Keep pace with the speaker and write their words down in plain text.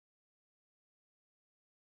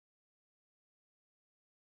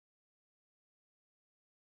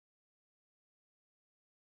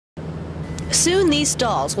Soon these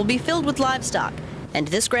stalls will be filled with livestock, and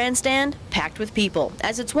this grandstand packed with people,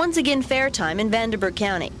 as it's once again fair time in Vanderburgh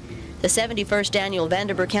County. The 71st annual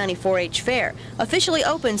Vanderburgh County 4-H Fair officially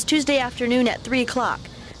opens Tuesday afternoon at 3 o'clock.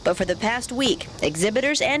 But for the past week,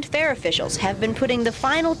 exhibitors and fair officials have been putting the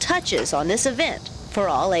final touches on this event for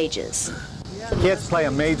all ages. Kids play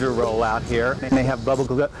a major role out here. They have bubble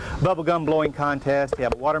gum blowing contest. They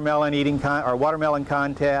have a watermelon watermelon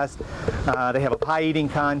contest. They have a pie eating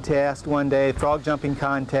contest one day, frog jumping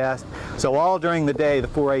contest. So all during the day, the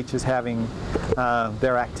 4-H is having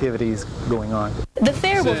their activities going on. The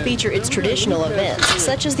fair will feature its traditional events,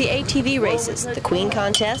 such as the ATV races, the Queen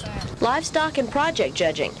contest, livestock and project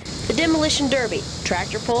judging, the demolition derby,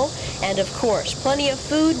 tractor pull, and of course, plenty of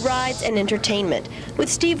food, rides, and entertainment, with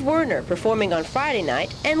Steve Werner performing on Friday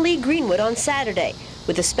night and Lee Greenwood on Saturday,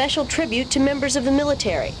 with a special tribute to members of the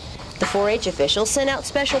military. The 4-H officials sent out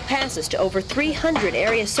special passes to over 300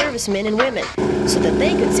 area servicemen and women so that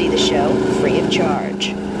they could see the show free of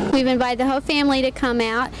charge. We've invited the whole family to come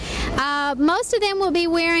out. Most of them will be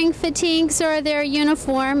wearing fatigues or their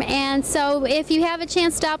uniform, and so if you have a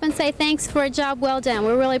chance, stop and say thanks for a job well done.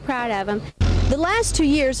 We're really proud of them. The last 2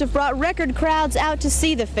 years have brought record crowds out to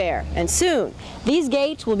see the fair, and soon these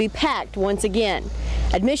gates will be packed once again.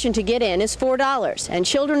 Admission to get in is $4, and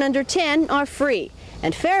children under 10 are free.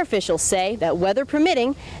 And fair officials say that, weather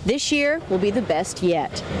permitting, this year will be the best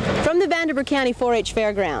yet. From the Vanderburgh County 4-H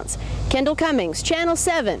Fairgrounds, Kendall Cummings, Channel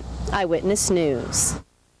 7, Eyewitness News.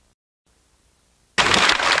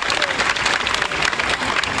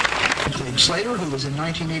 Slater, who was in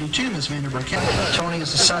 1982 Miss Vanderburgh County. Tony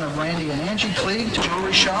is the son of Randy and Angie Klieg,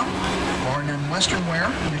 jewelry shop, born in Western Wear,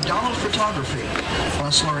 McDonald Photography,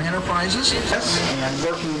 Bustler Enterprises, and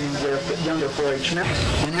working with younger 4-H members.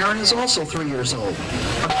 And Aaron is also 3 years old.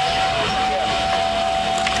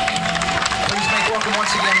 Please make welcome once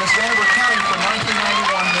again Miss Vanderburgh County for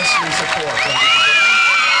 1991 Miss Lisa Core.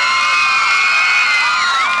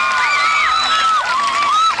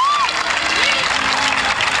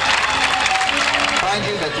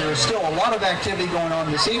 You that there is still a lot of activity going on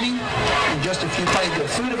this evening, and just a few plenty of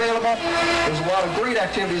food available. There's a lot of great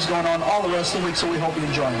activities going on all the rest of the week, so we hope you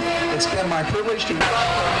enjoy them. It's been my privilege to...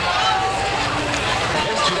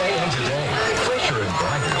 Yesterday and today, fresher and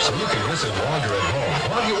brighter, so you can listen while you're at home,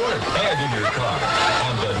 while you work, and in your car,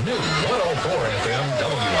 on the new 104 FM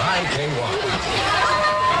WIKY.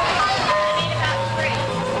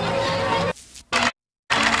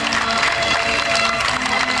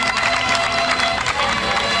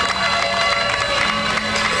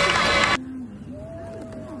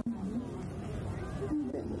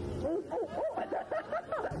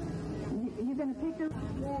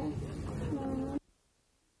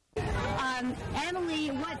 Emily,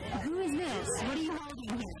 who is this? What are you holding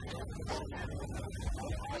here?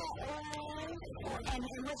 And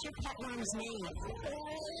what's your pet mom's name?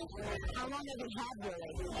 How long have you had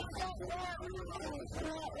Willie?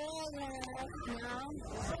 No?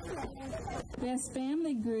 Best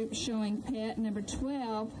family group showing pet number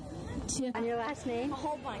 12. Tiff. And your last name? A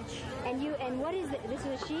whole bunch. And what is it? This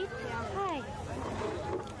is a sheep? Yeah. Hi.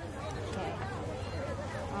 Okay.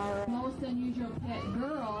 Most unusual pet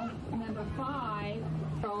girl, number 5,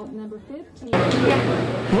 number 15.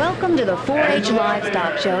 Welcome to the 4-H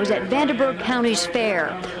livestock shows at Vanderburgh County's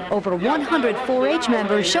fair. Over 100 4-H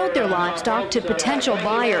members showed their livestock to potential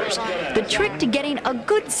buyers. The trick to getting a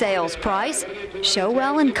good sales price: show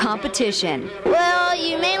well in competition. Well,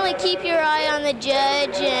 you mainly keep your eye on the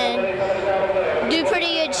judge and do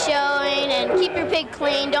pretty good showing and keep your pig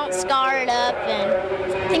clean, don't scar it up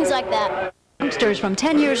and things like that. Youngsters from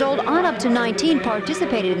 10 years old on up to 19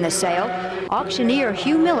 participated in the sale. Auctioneer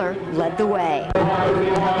Hugh Miller led the way.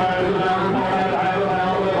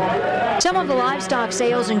 Some of the livestock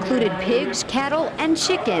sales included pigs, cattle, and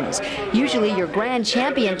chickens. Usually your grand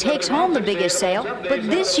champion takes home the biggest sale, but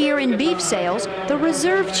this year in beef sales, the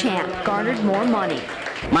reserve champ garnered more money.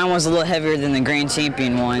 Mine was a little heavier than the grand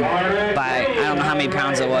champion one by, I don't know how many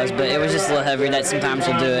pounds it was, but it was just a little heavier. That sometimes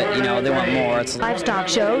will do it, you know, they want more. Livestock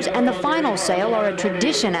shows and the final sale are a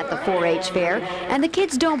tradition at the 4-H fair, and the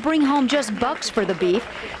kids don't bring home just bucks for the beef.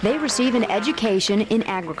 They receive an education in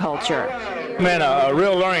agriculture. Man, a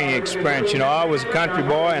real learning experience. You know, I was a country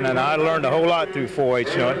boy, and I learned a whole lot through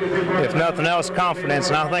 4-H. You know, if nothing else, confidence,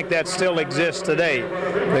 and I think that still exists today.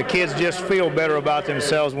 The kids just feel better about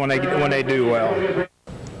themselves when they do well.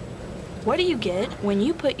 What do you get when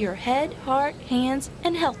you put your head, heart, hands,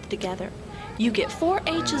 and health together? You get 4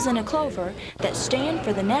 H's in a clover that stand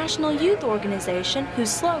for the National Youth Organization,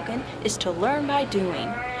 whose slogan is to learn by doing.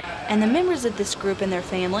 And the members of this group and their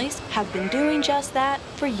families have been doing just that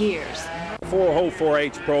for years. whole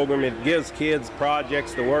 4-H program. It gives kids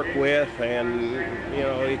projects to work with, and you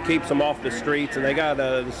know, it keeps them off the streets. And they got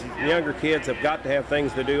younger kids have got to have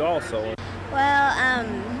things to do also. Well,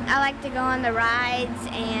 I like to go on the rides,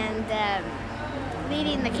 and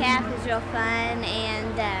leading the calf is real fun,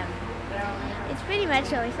 and it's pretty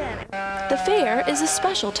much really fun. The fair is a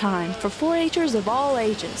special time for 4-Hers of all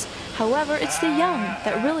ages. However, it's the young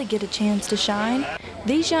that really get a chance to shine.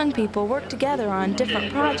 These young people work together on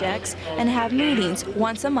different projects and have meetings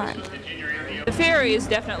once a month. The fair is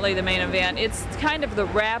definitely the main event. It's kind of the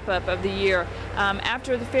wrap-up of the year.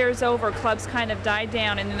 After the fair is over, clubs kind of die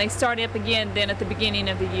down, and then they start up again then at the beginning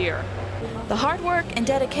of the year. The hard work and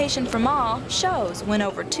dedication from all shows when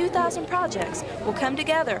over 2,000 projects will come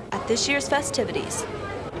together at this year's festivities.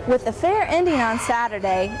 With the fair ending on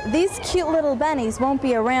Saturday, these cute little bunnies won't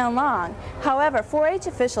be around long. However, 4-H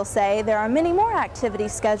officials say there are many more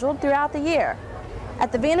activities scheduled throughout the year.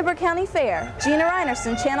 At the Vanderburgh County Fair, Gina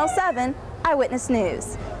Reinerson, Channel 7, Eyewitness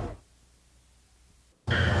News.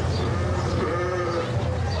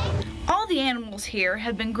 All the animals here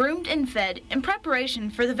have been groomed and fed in preparation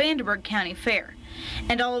for the Vanderburgh County Fair,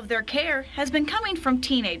 and all of their care has been coming from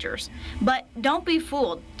teenagers. But don't be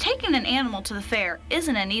fooled, taking an animal to the fair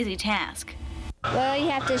isn't an easy task. Well, you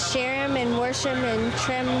have to shear them and wash them and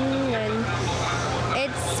trim them, and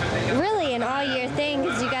it's really an all-year thing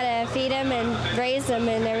because you got to feed them and raise them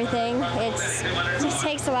and everything. It just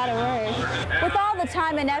takes a lot of work. With all the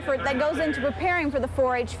time and effort that goes into preparing for the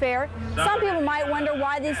 4-H fair, some people might wonder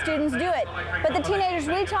why these students do it. But the teenagers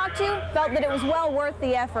we talked to felt that it was well worth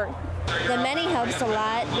the effort. The money helps a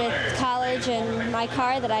lot with college and my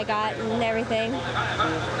car that I got and everything.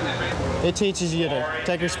 It teaches you to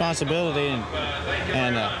take responsibility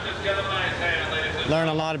and learn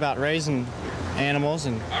a lot about raising animals,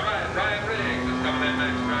 and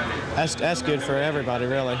that's good for everybody,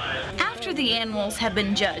 really. After the animals have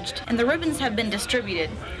been judged and the ribbons have been distributed,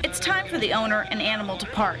 it's time for the owner and animal to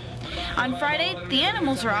part. On Friday, the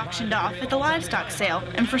animals are auctioned off at the livestock sale,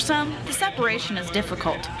 and for some, the separation is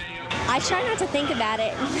difficult. I try not to think about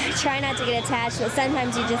it. I try not to get attached, but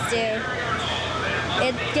sometimes you just do.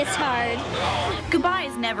 It gets hard. Goodbye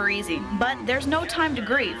is never easy, but there's no time to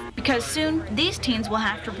grieve, because soon these teens will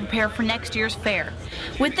have to prepare for next year's fair.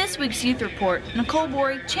 With this week's Youth Report, Nicole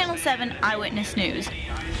Borey, Channel 7 Eyewitness News.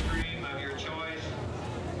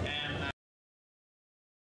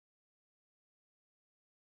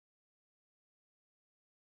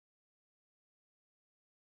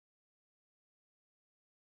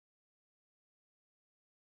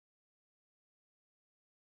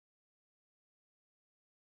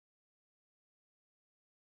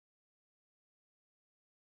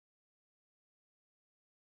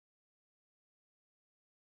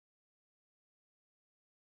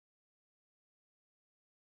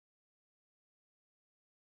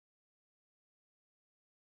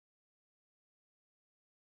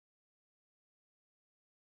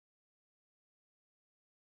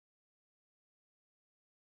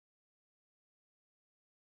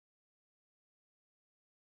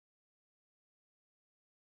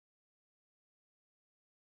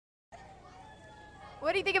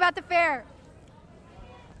 What do you think about the fair?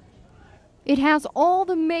 It has all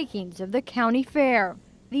the makings of the county fair.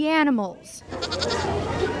 The animals,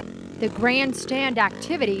 the grandstand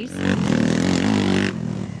activities,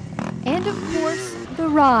 and of course, the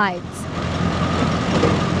rides.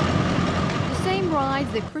 The same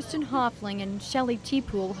rides that Kristen Hoffling and Shelley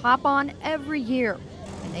Teepool hop on every year.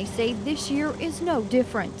 And they say this year is no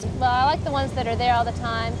different. Well, I like the ones that are there all the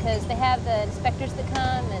time because they have the inspectors that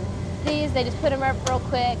come, and these, they just put them up real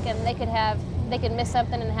quick, and they could miss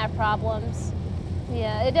something and have problems.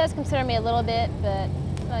 Yeah, it does concern me a little bit, but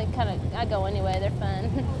I go anyway. They're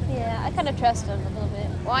fun. Yeah, I kind of trust them a little bit.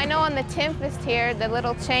 Well, I know on the Tempest here, the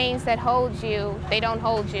little chains that hold you, they don't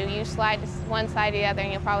hold you. You slide one side or the other,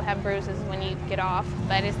 and you'll probably have bruises when you get off.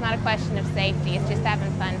 But it's not a question of safety. It's just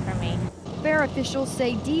having fun for me. Fair officials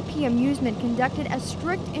say DP Amusement conducted a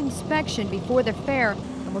strict inspection before the fair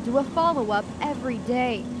and will do a follow-up every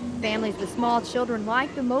day. Families with small children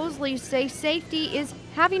like the Mosleys say safety is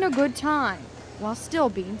having a good time while still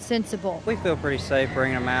being sensible. We feel pretty safe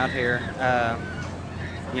bringing them out here.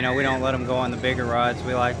 You know, we don't let them go on the bigger rides.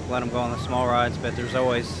 We like to let them go on the small rides, but there's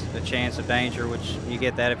always a chance of danger, which you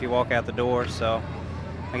get that if you walk out the door. So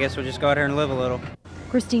I guess we'll just go out here and live a little.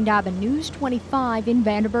 Christine Dobbin, News 25 in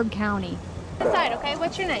Vanderburgh County. Decide, okay?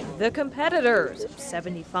 What's your name? The Competitors,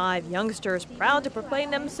 75 youngsters proud to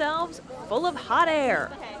proclaim themselves full of hot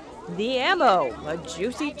air. The Ammo, a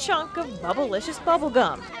juicy chunk of bubblicious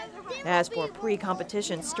bubblegum. As for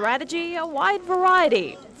pre-competition strategy, a wide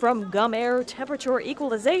variety, from gum air temperature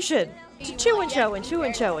equalization to chew and show and chew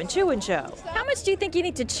and show and chew and show. How much do you think you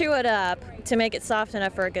need to chew it up to make it soft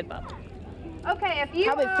enough for a good bubble? Okay, if you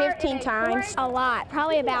probably 15 times. A lot,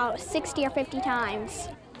 probably about 60 or 50 times.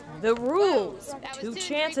 The rules. 2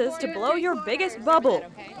 chances to blow your biggest bubble.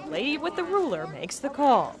 The lady with the ruler makes the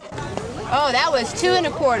call. Oh, that was 2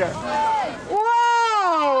 1/4.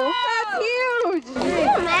 Whoa! That's huge!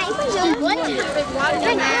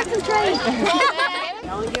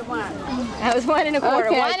 Only get one. That was 1 1/4.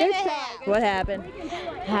 Okay, 1 1/2. What happened?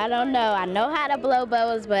 I don't know. I know how to blow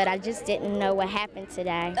bubbles, but I just didn't know what happened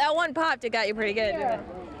today. That one popped, it got you pretty good, didn't it?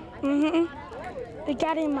 Mm-hmm. It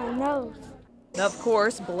got in my nose. Of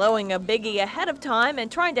course, blowing a biggie ahead of time and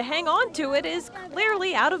trying to hang on to it is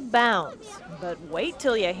clearly out of bounds. But wait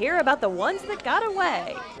till you hear about the ones that got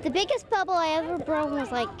away. The biggest bubble I ever blown was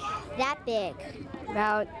like that big.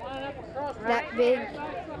 About that big.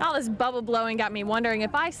 All this bubble blowing got me wondering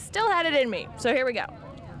if I still had it in me. So here we go.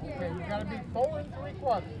 Okay, you gotta be 4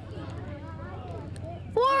 3/4.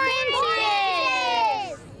 4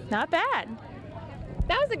 inches! Not bad.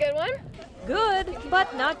 That was a good one. Good,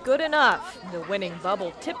 but not good enough. The winning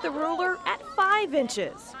bubble tipped the ruler at 5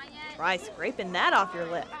 inches. Try scraping that off your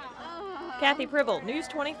lip. Kathy Privel, News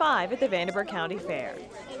 25 at the Vanderburgh County Fair.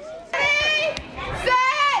 Ready,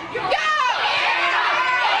 set, go!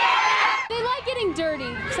 They like getting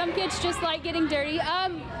dirty. Some kids just like getting dirty.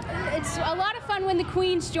 It's a lot of fun when the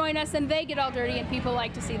queens join us and they get all dirty, and people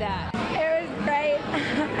like to see that. It was great.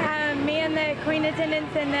 Me and the queen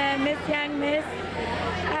attendants and the Miss Young Miss,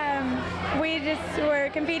 we just were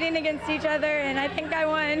competing against each other, and I think I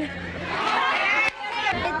won.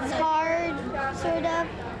 It's hard, sort of,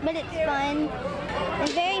 but it's fun and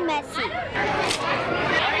very messy.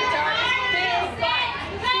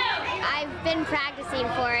 I've been practicing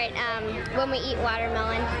for it when we eat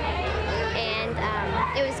watermelon, and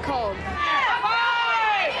it was cold.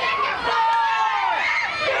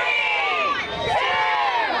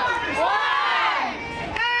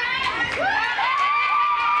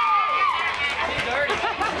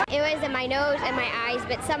 It was in my nose and my eyes,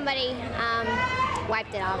 but somebody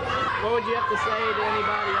wiped it off. What would you have to say to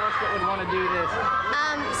anybody else that would want to do this?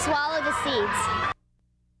 Swallow the seeds.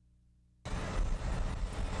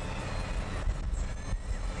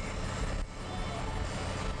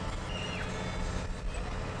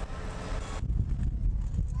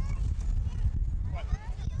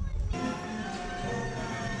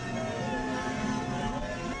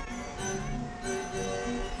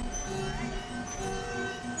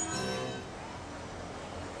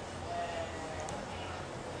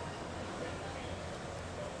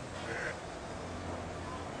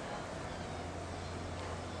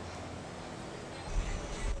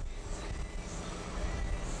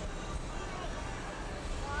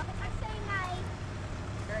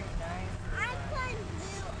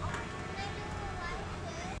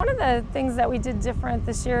 One of the things that we did different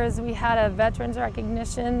this year is we had a veterans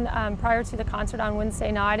recognition prior to the concert on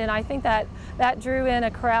Wednesday night, and I think that drew in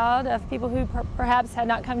a crowd of people who perhaps had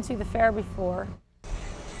not come to the fair before.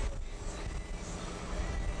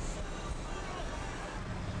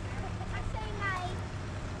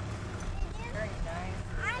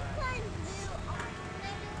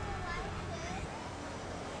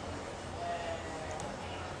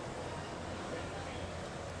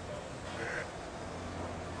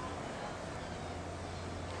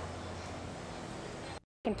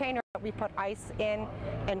 Container that we put ice in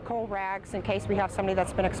and cold rags in case we have somebody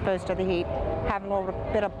that's been exposed to the heat, having a little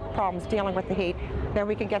bit of problems dealing with the heat, then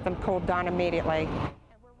we can get them cooled down immediately.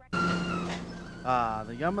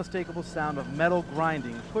 The unmistakable sound of metal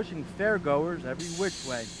grinding, pushing fairgoers every which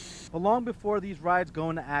way. But long before these rides go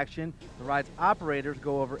into action, the ride's operators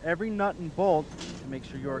go over every nut and bolt to make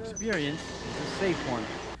sure your experience is a safe one.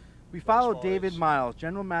 We follow David Miles,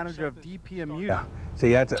 General Manager of DPMU. Yeah,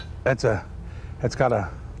 see, that's got a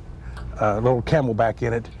little camelback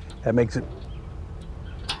in it that makes it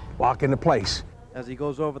lock into place. As he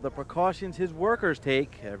goes over the precautions his workers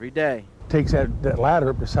take every day. Takes that ladder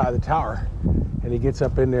up the side of the tower, and he gets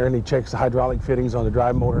up in there and he checks the hydraulic fittings on the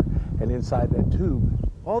drive motor and inside that tube.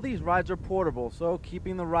 All these rides are portable, so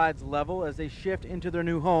keeping the rides level as they shift into their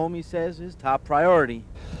new home, he says, is top priority.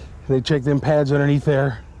 And they check them pads underneath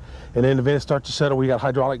there, and then the event starts to settle. We got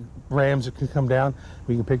hydraulic rams that can come down.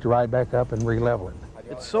 We can pick the ride back up and re-level it.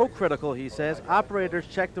 It's so critical, he says, operators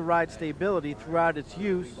check the ride stability throughout its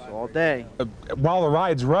use all day. While the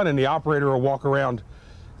ride's running, the operator will walk around.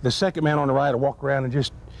 The second man on the ride will walk around and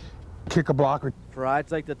just kick a block. For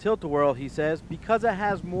rides like the Tilt-A-Whirl, he says, because it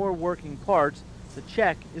has more working parts, the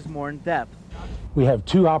check is more in depth. We have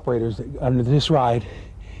 2 operators under this ride.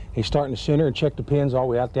 They start in the center and check the pins all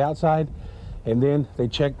the way out the outside, and then they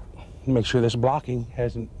check and make sure this blocking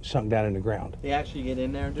hasn't sunk down in the ground. They actually get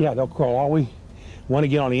in there and do Yeah, it? they'll crawl all the way. One to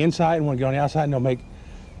get on the inside and one to get on the outside, and they'll make,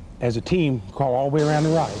 as a team, crawl all the way around the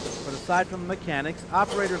ride. But aside from the mechanics,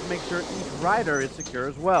 operators make sure each rider is secure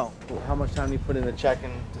as well. How much time do you put into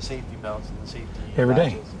checking the safety belts and the safety Every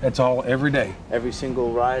day. latches? That's all every day. Every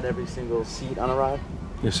single ride, every single seat on a ride?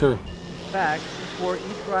 Yes, sir. In fact, before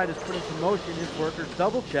each ride is put into motion, its workers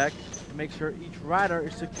double check to make sure each rider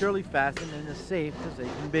is securely fastened and as safe as they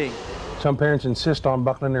can be. Some parents insist on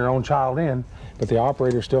buckling their own child in, but the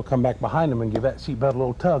operators still come back behind them and give that seatbelt a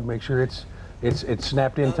little tug, make sure it's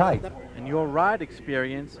snapped in tight. And your ride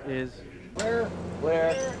experience is clear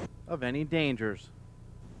of any dangers.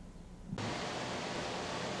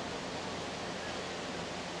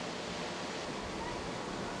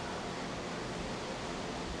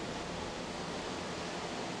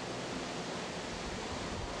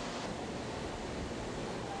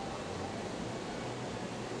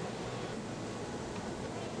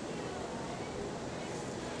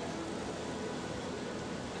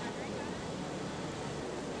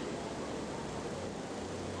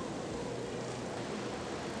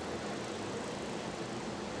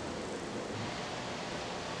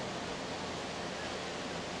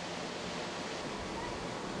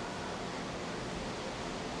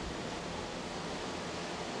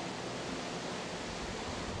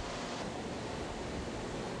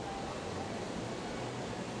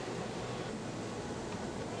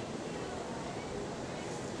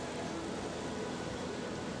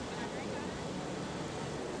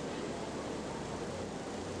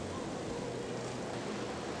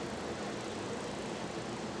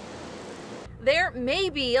 There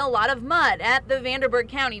may be a lot of mud at the Vanderburgh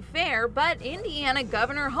County Fair, but Indiana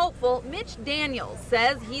Governor hopeful Mitch Daniels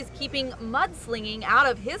says he's keeping mudslinging out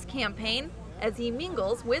of his campaign as he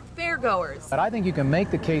mingles with fairgoers. But I think you can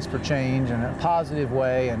make the case for change in a positive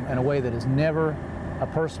way and a way that is never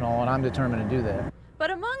personal, and I'm determined to do that.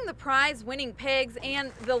 But among the prize-winning pigs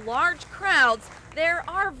and the large crowds, there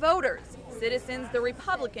are voters, citizens the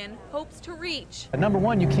Republican hopes to reach. Number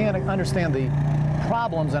one, you can't understand the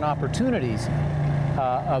problems and opportunities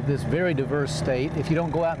of this very diverse state if you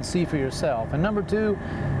don't go out and see for yourself. And number two,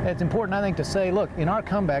 it's important, I think, to say, look, in our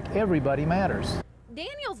comeback, everybody matters.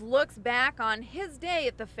 Daniels looks back on his day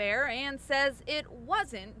at the fair and says it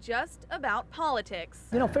wasn't just about politics.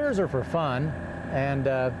 You know, fairs are for fun, and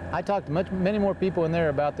I talked to many more people in there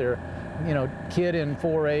about their, kid in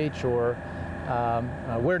 4-H or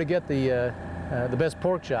where to get the best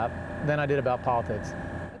pork chop than I did about politics.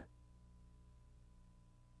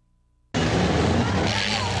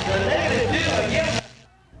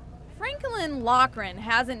 Franklin Loughran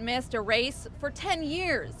hasn't missed a race for 10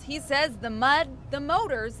 years. He says the mud, the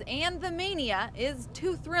motors, and the mania is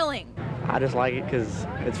too thrilling. I just like it because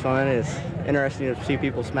it's fun. It's interesting to see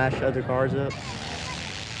people smash other cars up.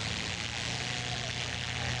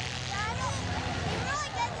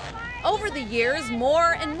 Over the years,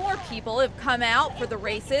 more and more people have come out for the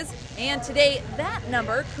races, and today that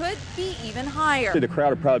number could be even higher. The crowd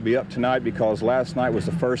will probably be up tonight because last night was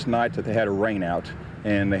the first night that they had a rain out,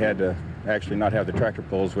 and they had to actually not have the tractor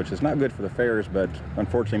pulls, which is not good for the fairs, but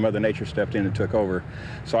unfortunately Mother Nature stepped in and took over.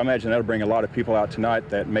 So I imagine that'll bring a lot of people out tonight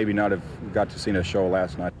that maybe not have got to see a show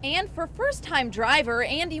last night. And for first-time driver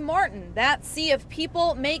Andy Martin, that sea of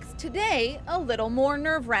people makes today a little more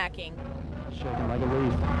nerve-wracking. Shaking like a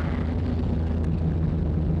leaf.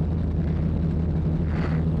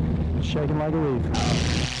 Shaking like a leaf.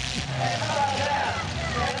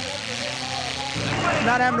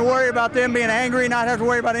 Not having to worry about them being angry, not have to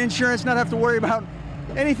worry about insurance, not have to worry about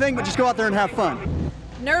anything, but just go out there and have fun.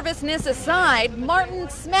 Nervousness aside, Martin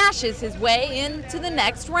smashes his way into the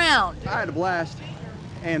next round. I had a blast,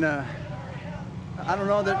 and I don't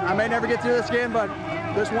know that I may never get through this again, but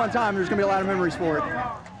this one time there's going to be a lot of memories for it.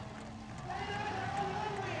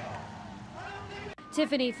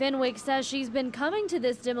 Tiffany Fenwick says she's been coming to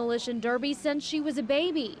this demolition derby since she was a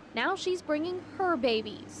baby. Now she's bringing her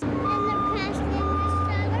babies. They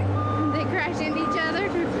crash into each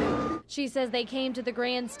other. She says they came to the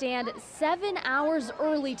grandstand 7 hours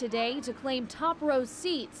early today to claim top row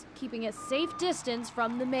seats, keeping a safe distance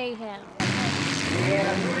from the mayhem.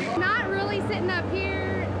 Not really sitting up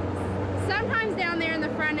here. Sometimes down there in the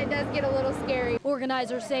front it does get a little scary.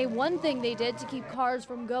 Organizers say one thing they did to keep cars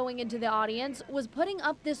from going into the audience was putting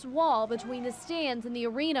up this wall between the stands and the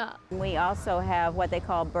arena. We also have what they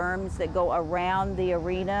call berms that go around the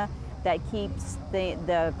arena that keeps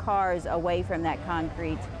the cars away from that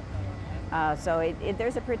concrete. So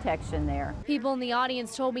there's a protection there. People in the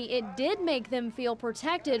audience told me it did make them feel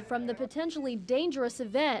protected from the potentially dangerous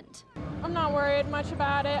event. I'm not worried much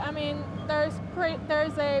about it. I mean, there's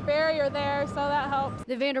a barrier there, so that helps.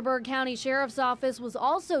 The Vanderburgh County Sheriff's Office was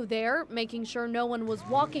also there, making sure no one was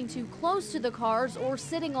walking too close to the cars or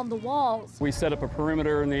sitting on the walls. We set up a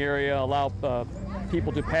perimeter in the area, allow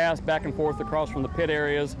people to pass back and forth across from the pit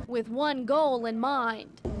areas. With one goal in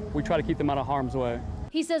mind. We try to keep them out of harm's way.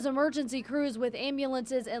 He says emergency crews with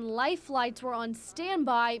ambulances and life flights were on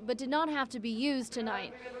standby but did not have to be used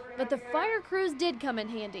tonight. But the fire crews did come in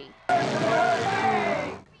handy.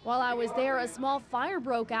 While I was there, a small fire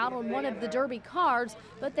broke out on one of the Derby cars,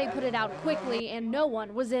 but they put it out quickly and no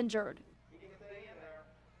one was injured.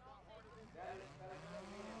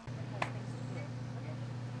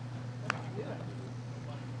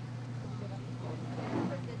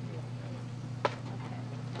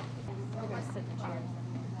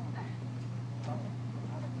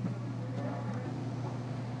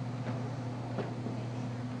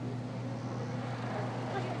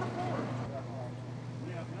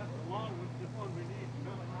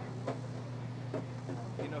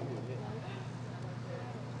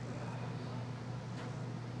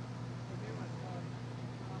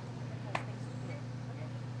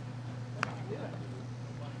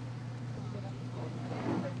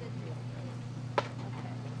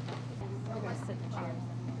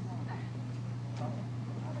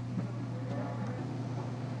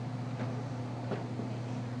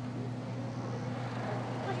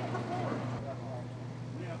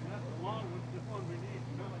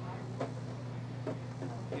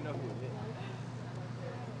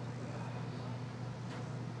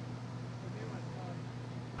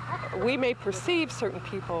 We may perceive certain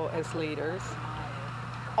people as leaders.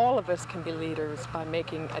 All of us can be leaders by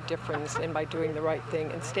making a difference and by doing the right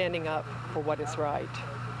thing and standing up for what is right.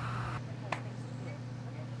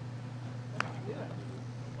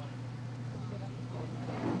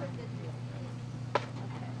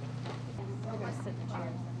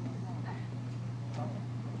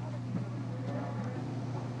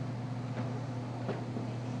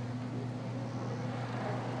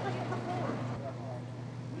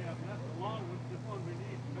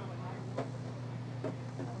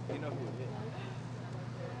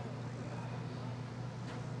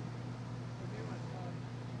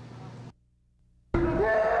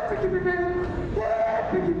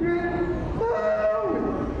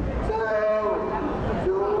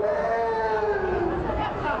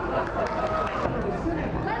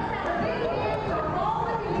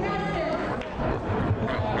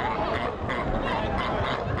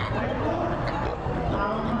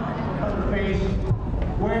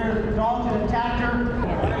 Where the dogs had attacked her.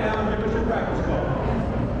 Right now, give us your practice call.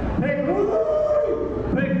 Big boy!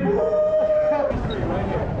 Big boy! Right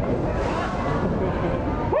here.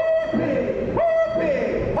 Pig!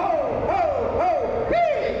 Pig! Ho! Ho! Ho!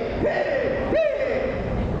 Pig! Pig! Pig!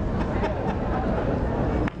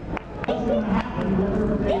 What's going to happen with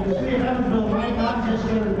the city of Evansville might not just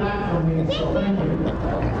get her back from me, so thank you.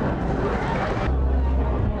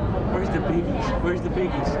 Where's the biggies? Where's the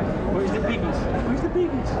biggies? Where's the biggies? Where's the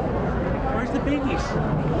biggies? Where's the biggies?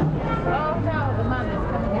 Oh no, the mom is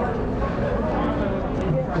coming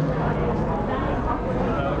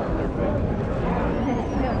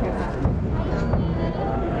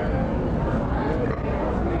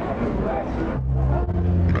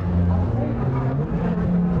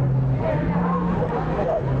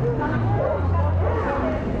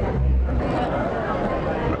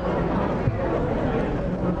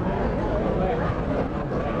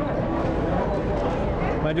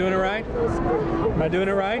Am I doing it right? Am I doing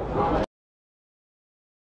it right?